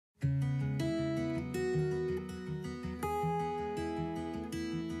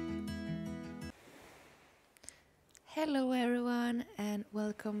Hello everyone and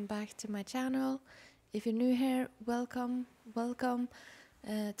welcome back to my channel. If you're new here, welcome.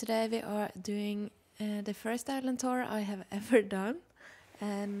 Today we are doing the first island tour I have ever done,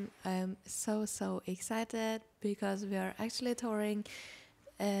 and I'm so excited because we are actually touring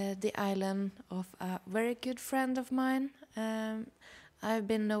the island of a very good friend of mine. I've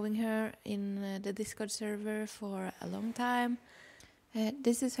been knowing her in the Discord server for a long time.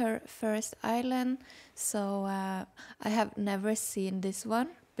 This is her first island, so I have never seen this one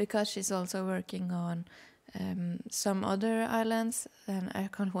because she's also working on some other islands, and I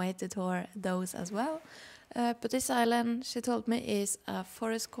can't wait to tour those as well. But this island, she told me, is a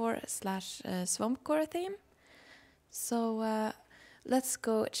forestcore slash swampcore theme. So let's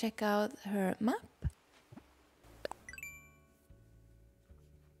go check out her map.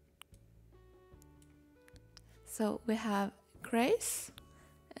 So we have Grace,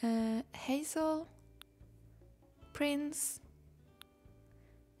 Hazel, Prince,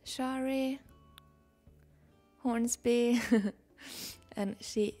 Shari, Hornsby, and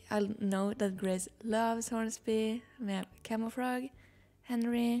I know that Grace loves Hornsby. We have Camoufrog,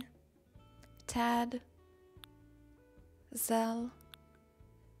 Henry, Tad, Zell,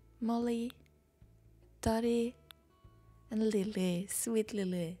 Molly, Dottie, and Lily, sweet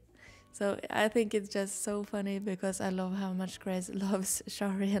Lily. So I think it's just so funny because I love how much Grace loves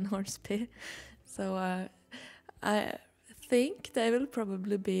Shari and Hornsby. So I think they will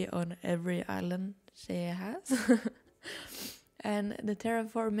probably be on every island she has. And the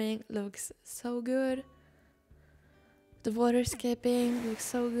terraforming looks so good. The waterscaping looks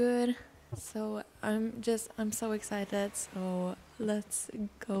so good. So I'm so excited. So let's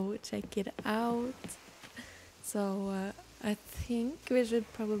go check it out. So I think we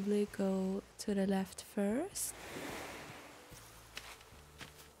should probably go to the left first.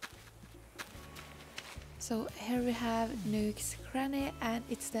 So here we have Nook's Cranny, and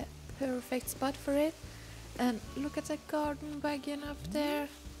it's the perfect spot for it. And look at the garden wagon up there.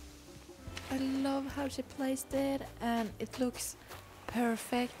 I love how she placed it, and it looks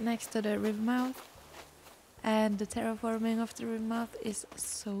perfect next to the river mouth. And the terraforming of the river mouth is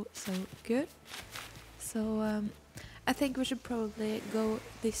so good. So I think we should probably go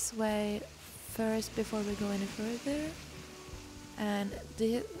this way first before we go any further. And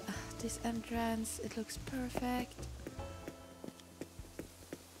this entrance, it looks perfect.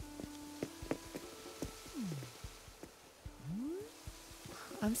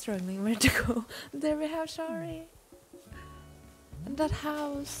 I'm struggling where to go. There we have Shari. And that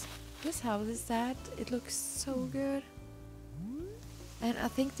house. Whose house is that? It looks so good. And I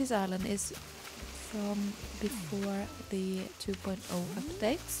think this island is from before the 2.0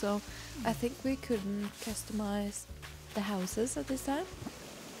 update, so I think we couldn't customize the houses at this time.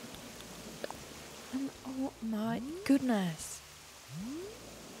 And oh my goodness,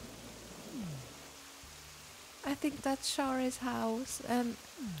 I think that's Shari's house, and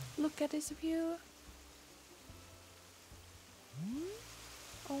look at this view.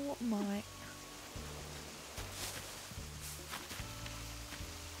 Oh my.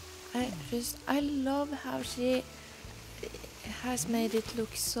 I love how she has made it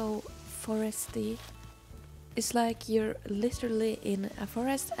look so foresty. It's like you're literally in a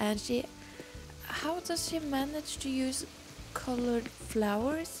forest, and how does she manage to use colored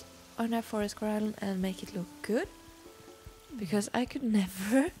flowers on a forest island and make it look good? Because I could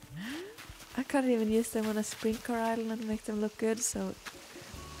never. I can't even use them on a sprinkler island and make them look good, so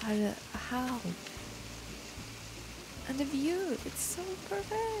how? And the view, it's so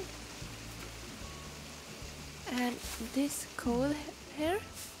perfect. And this code here,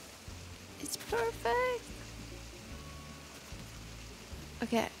 it's perfect.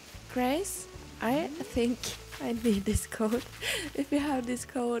 Okay, Grace, I think I need this code. If you have this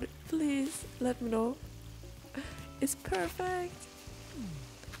code, please let me know. It's perfect.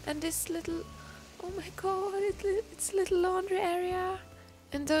 And this little, oh my god, it's a little laundry area.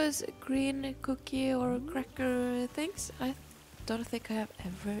 And those green cookie or cracker things, I don't think I have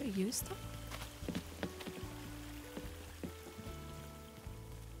ever used them.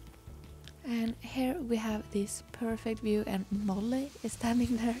 And here we have this perfect view, and Molly is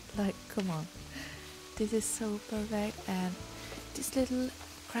standing there like, come on. This is so perfect, and these little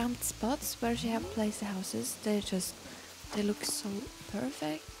cramped spots where she have placed the houses, they look so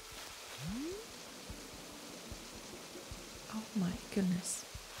perfect. Oh my goodness.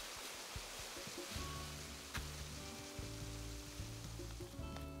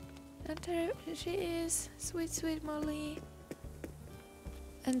 And there she is, sweet Molly.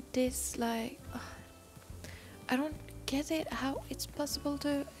 And this, like, I don't get it, how it's possible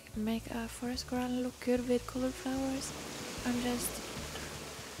to make a forest garden look good with colored flowers.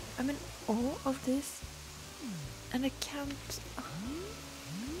 I'm in awe of this, and I can't.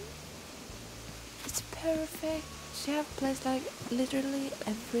 It's perfect. She have placed like literally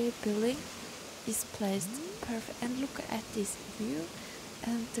every building is placed perfect. And look at this view,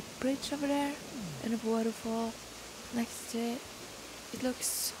 and the bridge over there, and a waterfall next to it. It looks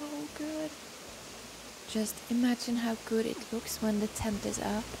so good. Just imagine how good it looks when the tent is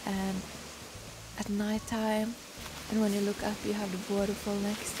up and at night time, and when you look up you have the waterfall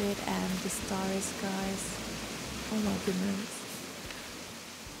next to it and the starry skies. Oh my goodness.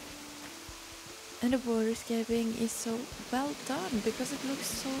 And the waterscaping is so well done because it looks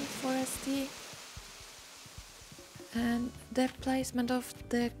so foresty. And the placement of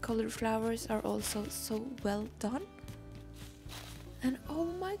the colored flowers are also so well done. And oh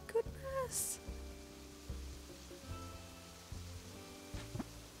my goodness!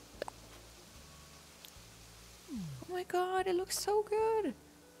 Oh my god, it looks so good!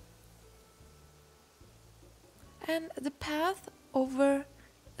 And the path over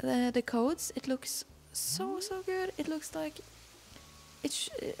the codes, it looks so good. It looks like it's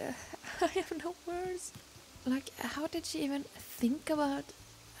I have no words. Like, how did she even think about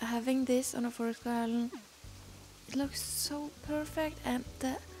having this on a forest garden? It looks so perfect, and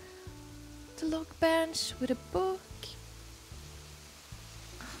the log bench with a book.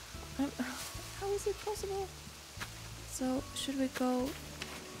 How is it possible? So should we go?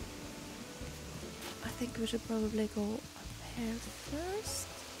 I think we should probably go up here first.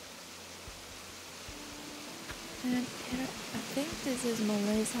 And here, I think this is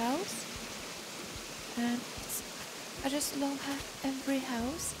Molly's house. And I just love how every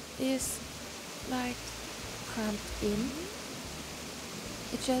house is like cramped in.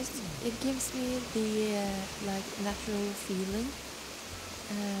 It gives me the like natural feeling,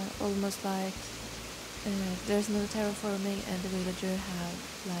 almost like there's no terraforming and the villager have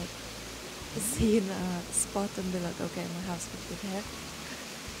like seen a spot and be like, okay, my house would be there.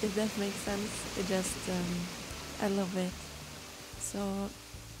 If that makes sense. It just I love it. So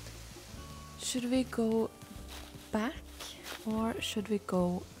should we go back or should we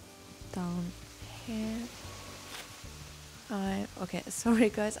go down here? Okay, sorry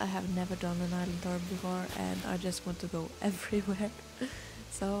guys, I have never done an island tour before and I just want to go everywhere.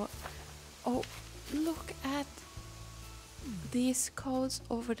 So, oh, look at these codes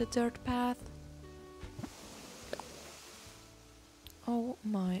over the dirt path. Oh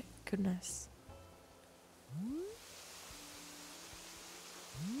my goodness.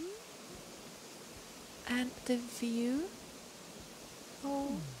 And the view,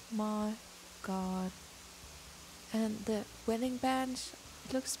 oh my god. And the wedding bench,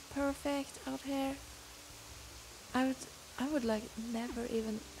 it looks perfect out here. I would like never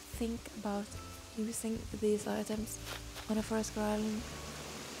even think about using these items on a forest garden,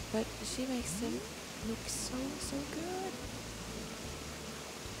 but she makes them look so good.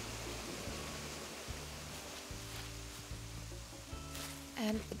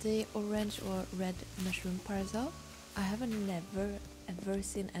 And the orange or red mushroom parasol, I haven't never ever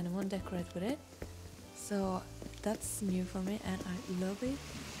seen anyone decorate with it, so that's new for me and I love it.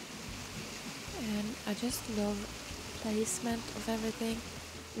 And I just love placement of everything.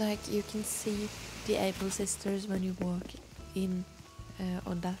 Like, you can see the Able sisters when you walk in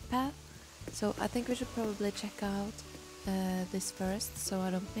on that path. So I think we should probably check out this first so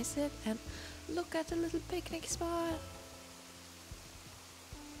I don't miss it. And look at the little picnic spot.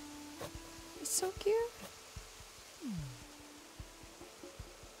 It's so cute.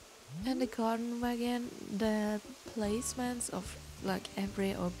 And the garden wagon, the placements of like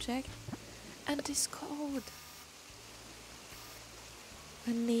every object, and this code.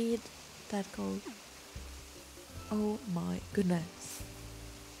 I need that code. Oh my goodness.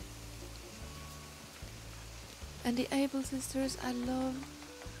 And the Able sisters, I love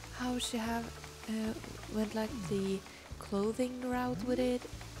how she have went like the clothing route with it,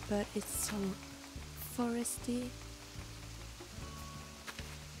 but it's so foresty.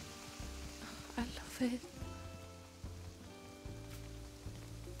 I love it.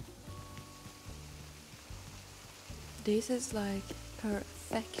 This is like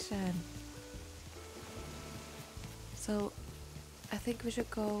perfection. So I think we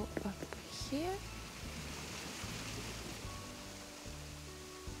should go up here.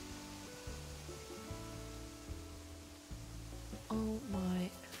 Oh my.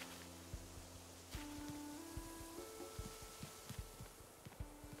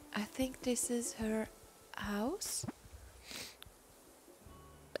 I think this is her house.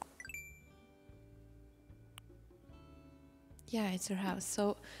 yeah, it's her house.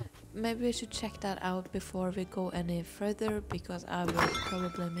 So maybe we should check that out before we go any further, because I will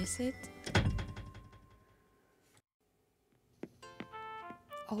probably miss it.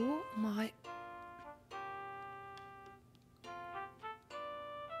 Oh my.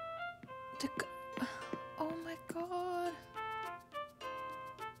 Oh my god.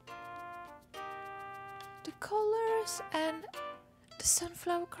 The colors and the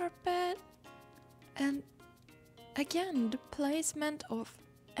sunflower carpet, and again the placement of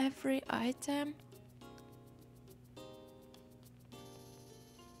every item.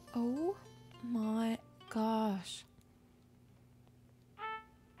 Oh my gosh.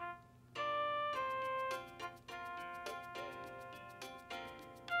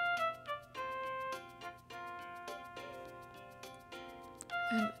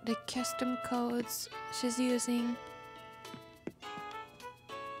 And the custom codes she's using.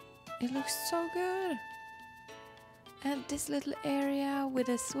 It looks so good. And this little area with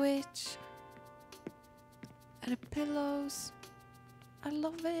a switch and the pillows. I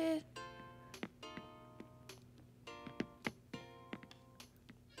love it.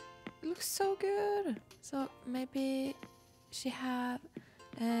 It looks so good. So maybe she have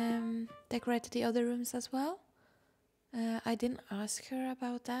decorated the other rooms as well. I didn't ask her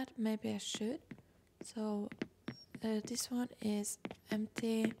about that. Maybe I should. So this one is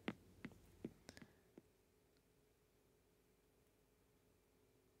empty.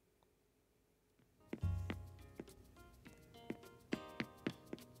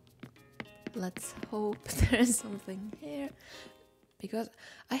 Let's hope there's something here, because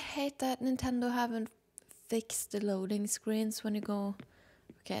I hate that Nintendo haven't fixed the loading screens when you go.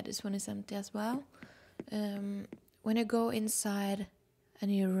 Okay, this one is empty as well. When you go inside a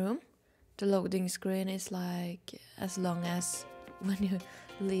new room, the loading screen is like as long as when you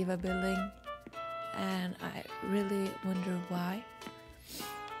leave a building, and I really wonder why.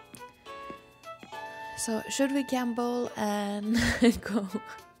 So should we gamble and go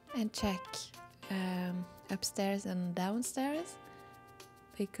and check upstairs and downstairs?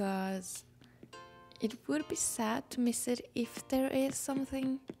 Because it would be sad to miss it if there is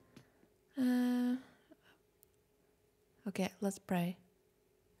something. Okay, let's pray.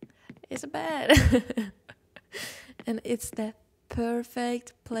 It's a bed. And it's the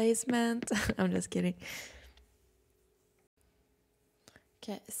perfect placement. I'm just kidding.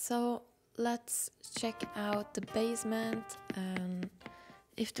 Okay, so let's check out the basement.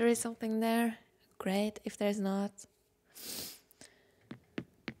 If there is something there, great. If there's not,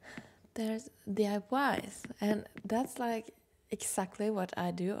 there's DIYs. And that's like exactly what I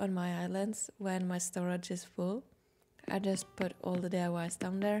do on my islands when my storage is full. I just put all the DIYs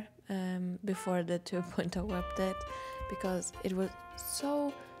down there before the 2.0 update, because it was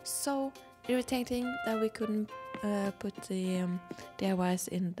so irritating that we couldn't put the DIYs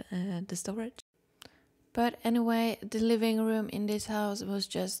in the storage. But anyway, the living room in this house was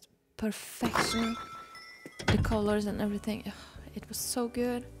just perfection. The colors and everything, it was so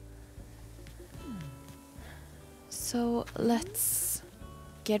good. So let's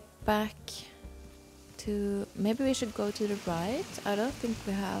get back to, maybe we should go to the right. I don't think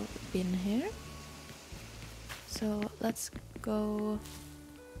we have been here. So let's go.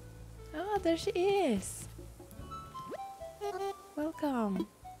 Oh, there she is. Welcome.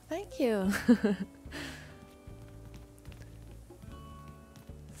 Thank you.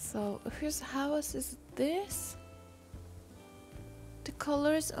 So whose house is this? The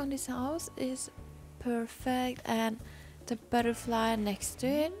colors on this house is perfect, and the butterfly next to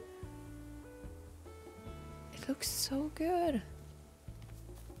it, it looks so good.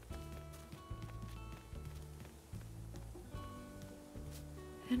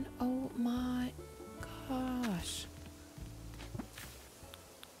 And oh my gosh.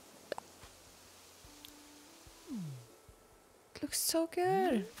 It looks so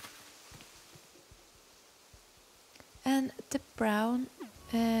good. And the brown,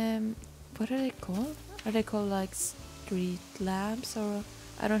 what are they called? Are they called like street lamps, or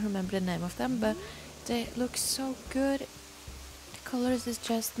I don't remember the name of them, but they look so good. The colors is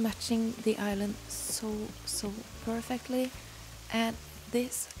just matching the island so perfectly. And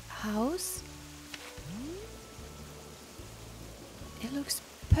this house, it looks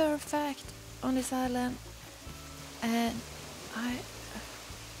perfect on this island. And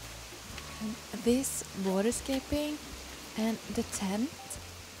this waterscaping and the tent.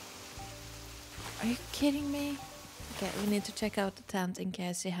 Are you kidding me? Okay, we need to check out the tent in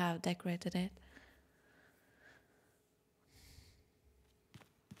case you have decorated it.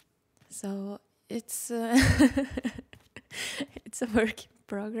 So it's it's a work in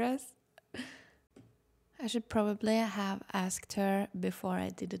progress. I should probably have asked her before I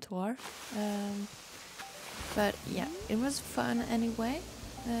did the tour. But yeah, it was fun anyway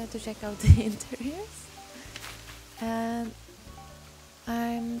to check out the interiors. And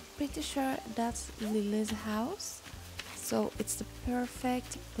I'm pretty sure that's Lily's house. So it's the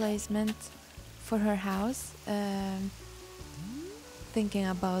perfect placement for her house. Thinking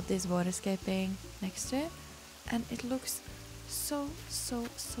about this waterscaping next to it. And it looks so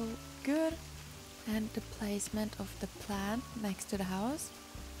good. And the placement of the plant next to the house.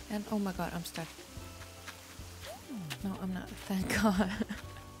 And oh my god, I'm stuck. No, I'm not, thank god.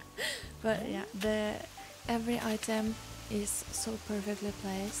 But yeah, every item is so perfectly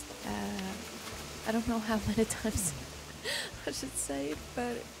placed. I don't know how many times I should say it,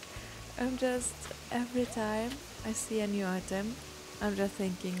 but I'm just, every time I see a new item, I'm just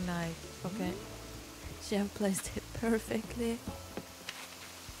thinking like, okay, she have placed it perfectly.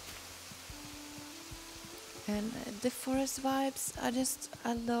 And the forest vibes,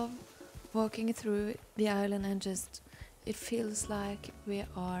 I love walking through the island and just, it feels like we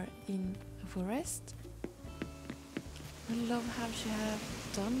are in a forest. I love how she have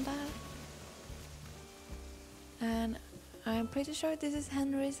done that. And I'm pretty sure this is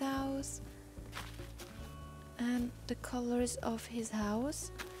Henry's house. And the colors of his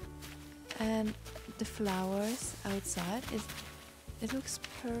house and the flowers outside, it looks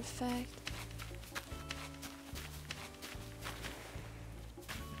perfect.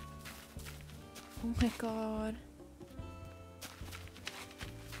 Oh my god.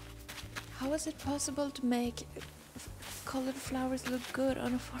 How is it possible to make colored flowers look good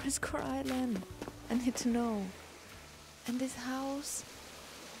on a forestcore island? I need to know. And this house,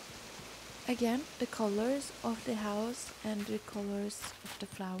 again, the colors of the house and the colors of the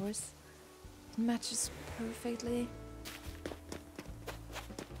flowers, it matches perfectly.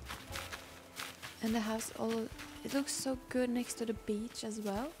 And the house, it looks so good next to the beach as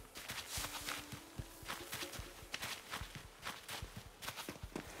well.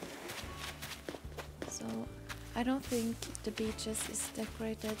 So I don't think the beaches is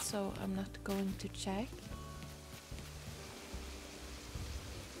decorated, so I'm not going to check.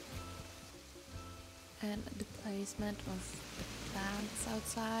 And the placement of the plants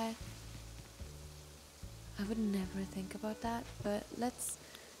outside, I would never think about that, but let's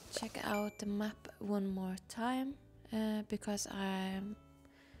check out the map one more time, because I'm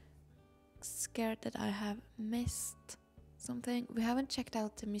scared that I have missed something. We haven't checked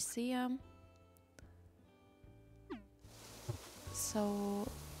out the museum, so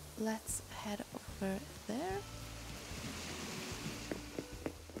let's head over there.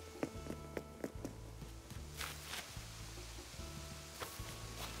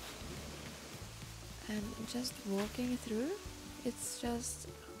 And just walking through, it's just,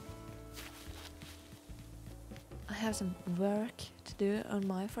 I have some work to do on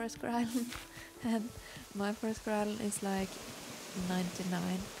my forestcore island, and my forestcore island is like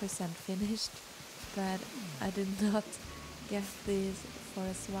 99% finished, but I did not get these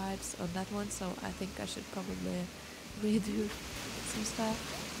forest vibes on that one, so I think I should probably redo some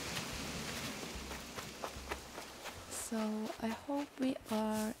stuff. So I hope we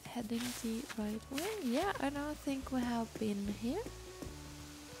are heading the right way. Yeah, I don't think we have been here.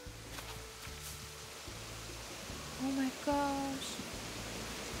 Oh my gosh.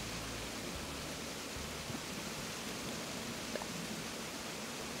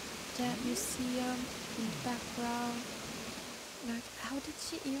 The museum in the background. Like, how did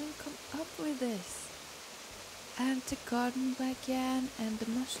she even come up with this? And the garden again, and the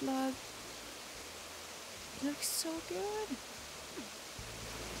mushroom. It looks so good.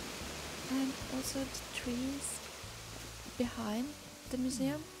 And also the trees behind the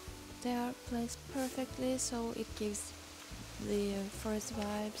museum, they are placed perfectly, so it gives the forest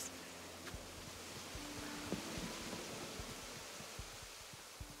vibes.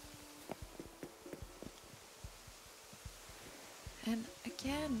 And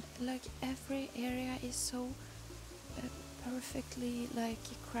again, like every area is so perfectly like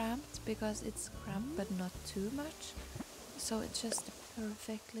cramped, because it's cramped but not too much, so it's just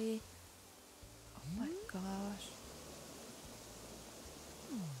perfectly, oh my gosh.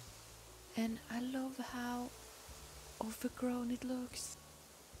 And I love how overgrown it looks,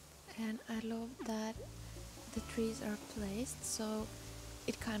 and I love that the trees are placed so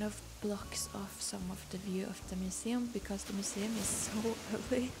it kind of blocks off some of the view of the museum, because the museum is so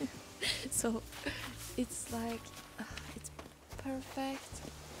ugly. So it's like it's perfect.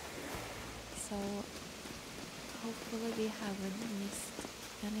 So hopefully we haven't missed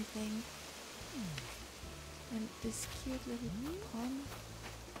anything. And this cute little pond.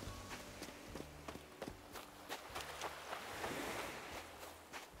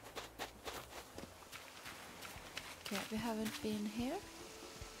 we haven't been here.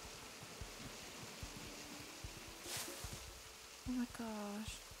 Oh my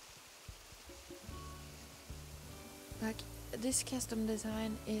gosh. Like, this custom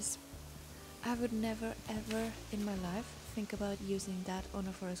design is... I would never ever in my life think about using that on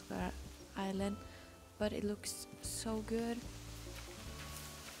a forestcore island, but it looks so good.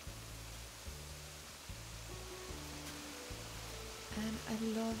 And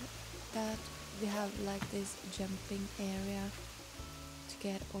I love that we have like this jumping area to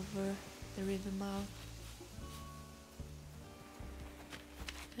get over the river mouth.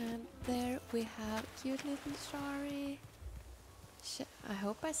 And there we have cute little Shari. I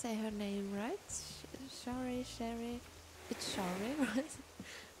hope I say her name right. Sherry. It's Shari, right?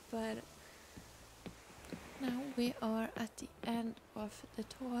 But now we are at the end of the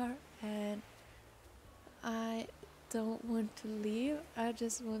tour and I don't want to leave. I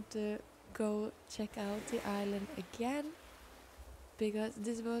just want to go check out the island again because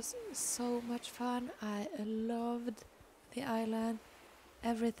this was so much fun. I loved the island.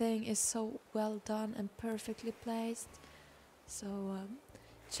 Everything is so well done and perfectly placed. So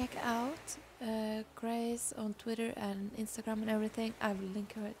check out Grace on Twitter and Instagram and everything. I will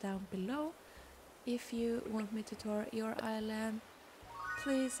link her down below. If you want me to tour your island,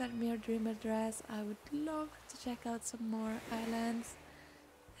 please send me your dream address. I would love to check out some more islands.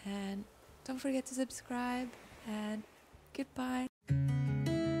 And don't forget to subscribe and goodbye.